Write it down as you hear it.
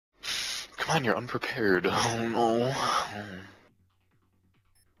on, you're unprepared. Oh no.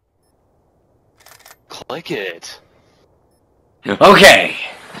 Click it. Okay,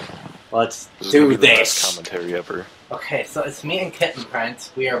 let's This is do gonna be the best this. commentary ever. Okay, so it's me and Kitten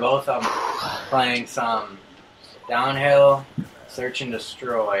Prince. We are both playing some downhill search and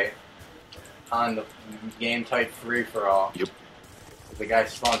destroy on the game type free for all. Yep. The guy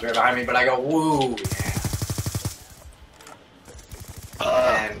spawns right behind me, but I go woo, yeah.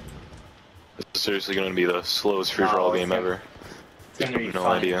 And This is seriously gonna be the slowest free for all game ever. It's gonna be No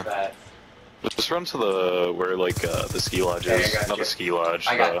fun idea. and fast. Just run to the where like the ski lodge is. Okay, I got Not you. the ski lodge.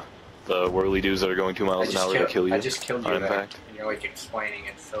 I got The whirly dudes that are going 2 miles an hour to kill you. I just killed you on there, impact. and you're like explaining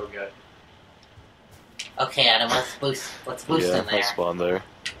it so good. Okay, Adam, let's boost Yeah, in there. I spawned there.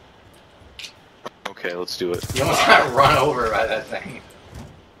 Okay, let's do it. You almost got run over by that thing.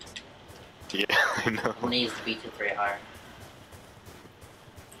 Yeah, I know. Who needs to be 2-3 hard?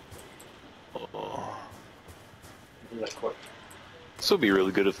 Oh. This is a quick. This would be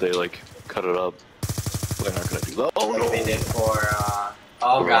really good if they like cut it up. They're not gonna do that. Oh no! Like they did for,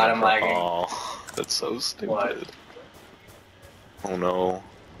 oh god, I'm lagging. Oh, that's so stupid. What? Oh no.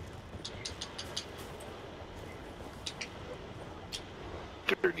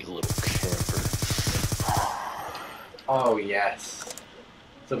 Dirty little camper. Oh yes.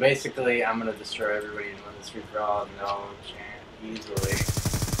 So basically, I'm gonna destroy everybody and win this free for all. No chance, easily.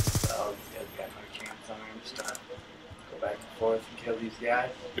 So these guys got no chance. I'm just gonna go back and forth and kill these guys.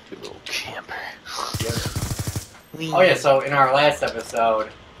 Dirty little camper. Yep. Oh yeah. So in our last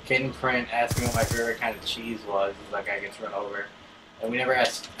episode, Kitten Print asked me what my favorite kind of cheese was. He's like, I gets run over, and we never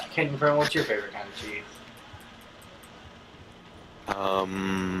asked Kitten Print, what's your favorite kind of cheese?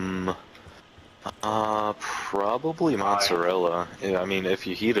 Probably mozzarella. Yeah, I mean, if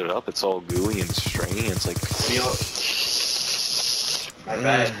you heat it up, it's all gooey and stringy. It's like I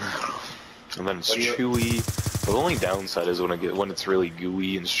bet. And then it's chewy. The only downside is when it's really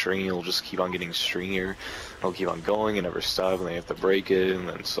gooey and stringy, it'll just keep on getting stringier. It'll keep on going and never stop, and they have to break it, and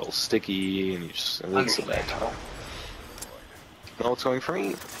then it's all sticky, and it's a bad time. No, it's going for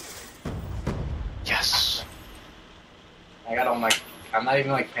me. Yes. I got all my. I'm not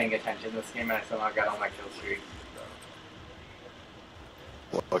even like paying attention this game, and I somehow got all my kill streak.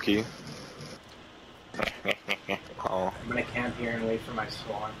 Lucky. Oh. I'm gonna camp here and wait for my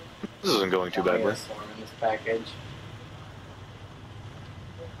swarm. This isn't going too badly. Swarm in this package.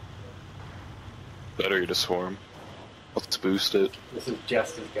 Better to swarm. Let's boost it. This is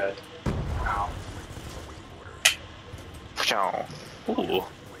just as good. Ow. Ooh.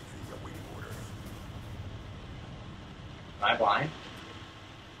 Am I blind?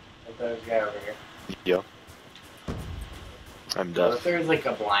 There's a guy over here. Yep. I'm So if deaf. there was like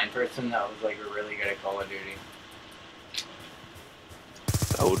a blind person that was like really good at Call of Duty.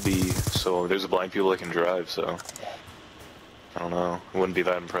 That would be so. There's a blind people that can drive, so I don't know. It wouldn't be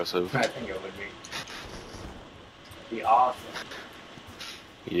that impressive. I think it would be. Be awesome.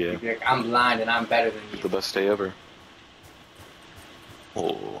 Yeah. You'd be like, I'm blind and I'm better than you. The best day ever.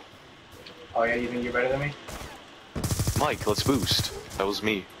 Oh. Oh yeah, you think you're better than me? Mike, let's boost. That was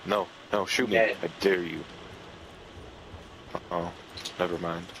me. No, no, shoot me. Dead. I dare you. Oh, never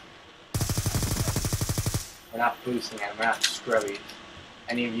mind. We're not boosting it. We're not scrubby.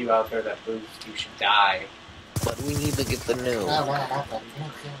 Any of you out there that boost, you should die. But we need to get the new. Oh, what happened?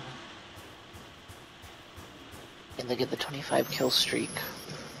 And they get the 25 kill streak.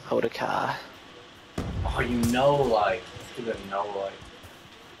 Hodaka. Oh, you know, like, let's do the no like.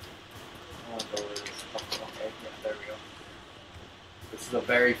 I want to go over this. Oh, okay, yeah, there we go. This is a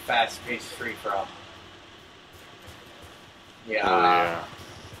very fast-paced free for all. Yeah. Oh,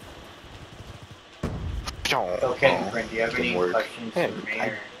 yeah. So, Kitten Print, do you have any Didn't work. questions Hey, for me I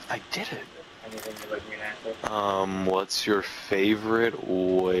or did it. anything you'd like me to answer? What's your favorite?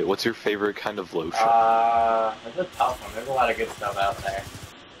 What's your favorite kind of lotion? That's a tough one. There's a lot of good stuff out there.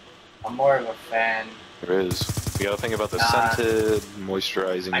 I'm more of a fan. There is. You gotta think about the scented,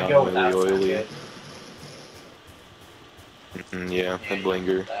 moisturizing, I not go really without oily. scented. Yeah, and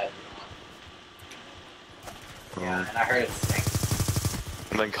blinger. Yeah, and I heard it stinks.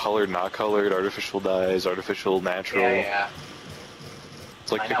 And then colored, not colored, artificial dyes, artificial, natural. Yeah, yeah.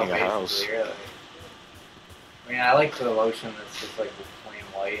 It's like I know, picking a house. basically, really. I mean, I like the lotion that's just like the plain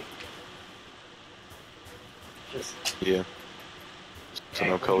white. Just. Yeah. So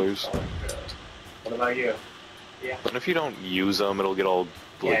no colors. What about you? Yeah. But if you don't use them, it'll get all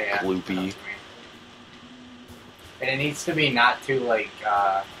like Yeah. gloopy. And it needs to be not too like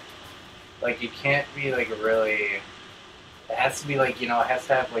it can't be like really. It has to be like, you know, it has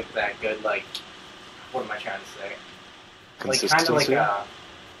to have like that good like. What am I trying to say? Like kind of like Consistency. a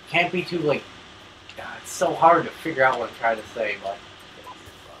can't be too like. God, it's so hard to figure out what I'm trying to say, but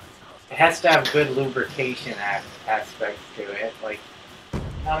it has to have good lubrication aspects to it. Like, you know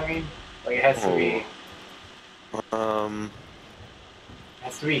what I mean? Like it has to be. It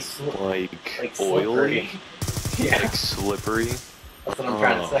has to be like slippery. oily, Yeah, like slippery. that's what I'm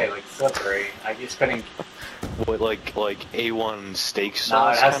trying to say. Like slippery. I just couldn't. What like A1 steak No,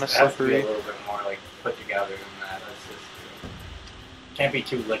 sauce it has, kind of it has to be slippery? a little bit more like put together than that. That's just can't be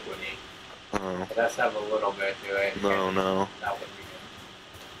too liquidy. Oh. It has to have a little bit to it. No. That would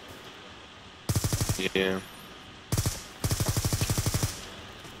be good. Yeah.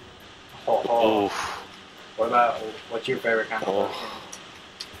 Oh. Oof. What's your favorite kind of lotion?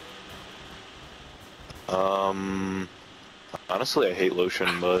 Honestly, I hate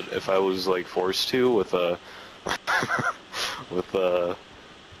lotion, but if I was like forced to with a, with a,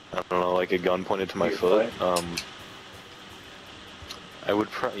 I don't know, like a gun pointed to my foot, I would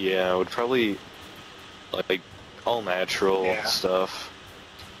probably like all natural stuff.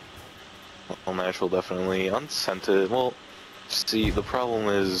 All natural, definitely. Unscented. Well, see, the problem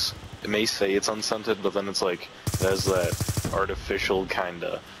is it may say it's unscented, but then it's like it has that artificial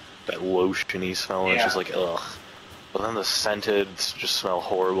kinda that lotiony smell, and it's just like ugh. But then the scented just smell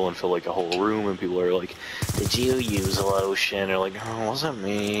horrible and fill like a whole room, and people are like, "Did you use lotion?" Or like, "Oh, it wasn't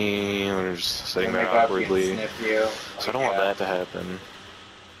me." And they're just sitting there awkwardly. So I don't want that to happen.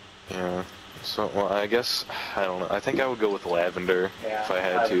 Yeah. So, well, I guess I don't know. I think I would go with lavender if I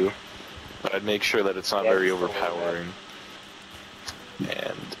had to, but I'd make sure that it's not very overpowering.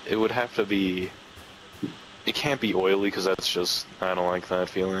 And it would have to be. It can't be oily because that's just I don't like that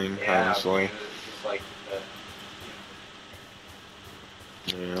feeling, honestly. It's just like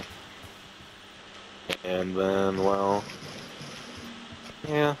Yeah. And then, well,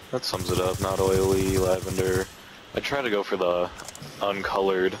 yeah, that sums it up. Not oily, lavender. I try to go for the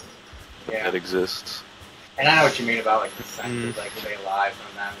uncolored that exists. And I know what you mean about like the scented, like they lie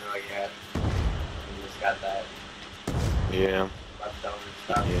sometimes. They're like, yeah, you just got that. Yeah. Leftover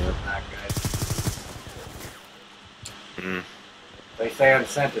stuff. Yeah. Not good. They say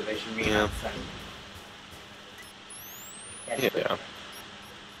unscented, they should mean unscented. Yeah.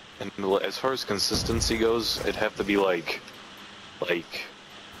 And as far as consistency goes, it'd have to be like a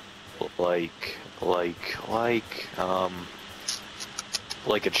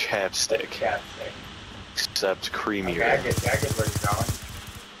chapstick. Except creamier. Okay, I get where you're going.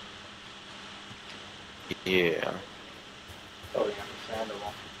 Yeah. Totally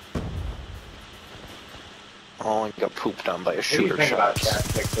understandable. Oh, I got pooped on by a What shooter do you think shot. about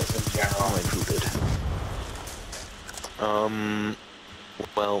chapstick just in general? Oh, I pooted.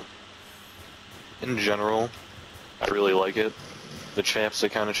 Well, in general, I really like it. The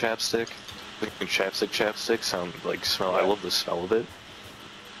chapstick kind of chapstick. The chapstick sound like smell. I love the smell of it.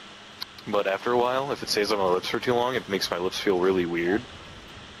 But after a while, if it stays on my lips for too long, it makes my lips feel really weird.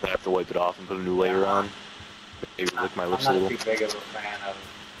 I have to wipe it off and put a new layer on. Maybe lick my lips a little. I'm not too big of a fan of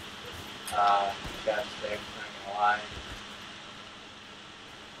chapstick, not gonna lie.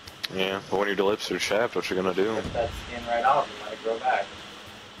 Yeah, but when your lips are chapped, what you gonna do? Rip that skin right off and let it grow back.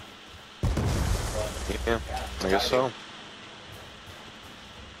 Yeah, I guess so.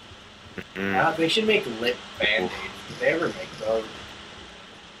 They should make lip band-aids. Did they ever make those?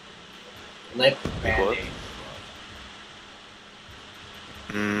 Lip band-aids.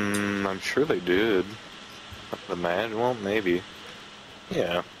 I'm sure they did. Imagine, well, maybe.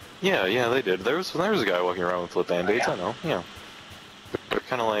 Yeah, they did. There was a guy walking around with lip band-aids. I know. Yeah. They're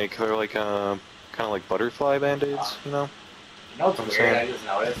kind of like butterfly band-aids, you know. You know what's weird? I just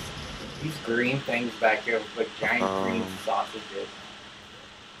noticed these green things back here with giant green sausages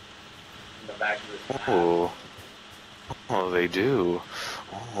in the back of this map. Oh, they do.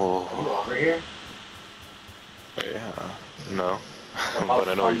 Oh. Are you over here? Yeah. No. But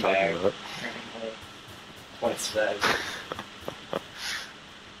I know what you're talking about. What it says.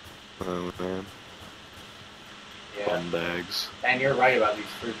 Oh man. Yeah. Fun bags. And you're right about these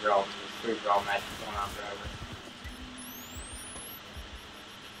free-for-all. This free-for-all match is going on forever.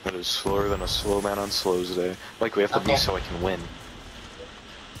 It is slower than a slow man on slows day. Like, we have to be so I can win.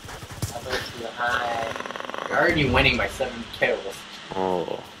 You're already winning by 7 kills.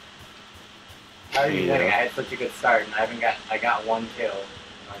 Oh. How are you winning? I had such a good start, and I got 1 kill in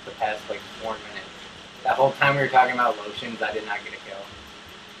like the past like 4 minutes. That whole time we were talking about lotions, I did not get a kill.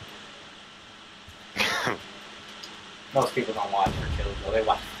 Most people don't watch for kills, though. They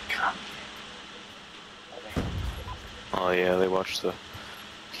watch for content. Oh yeah, they watch the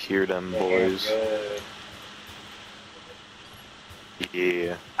Hear Them Boys. Good.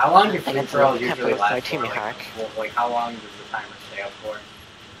 Yeah. How long do free-for-alls usually last for? Like, Like, how long does the timer stay up for?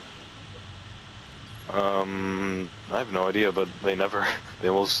 I have no idea, but they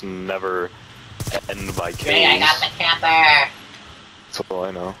almost never end by kills. Hey, I got the camper! That's all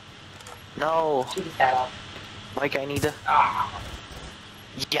I know. No, Shoot his head off. Mike, I need to. Ah,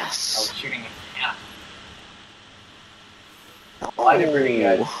 I Yes. was shooting it. Yeah. Well, I did pretty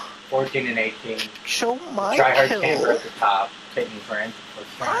good. 14 and 18. Show my Try hard kill. camper at the top. Taking granted for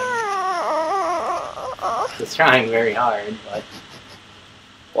trying. Just trying very hard, but.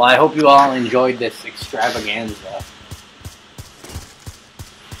 Well, I hope you all enjoyed this extravaganza.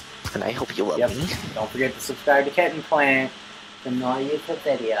 And I hope you love Yep. me. Don't forget to subscribe to Kitten Plant for more YouTube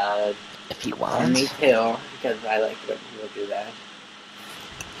videos. If you And want. me too, because I like when people do that.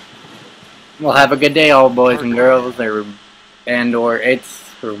 Well, have a good day, all boys and girls, or it's,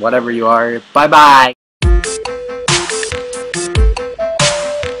 or whatever you are. Bye-bye!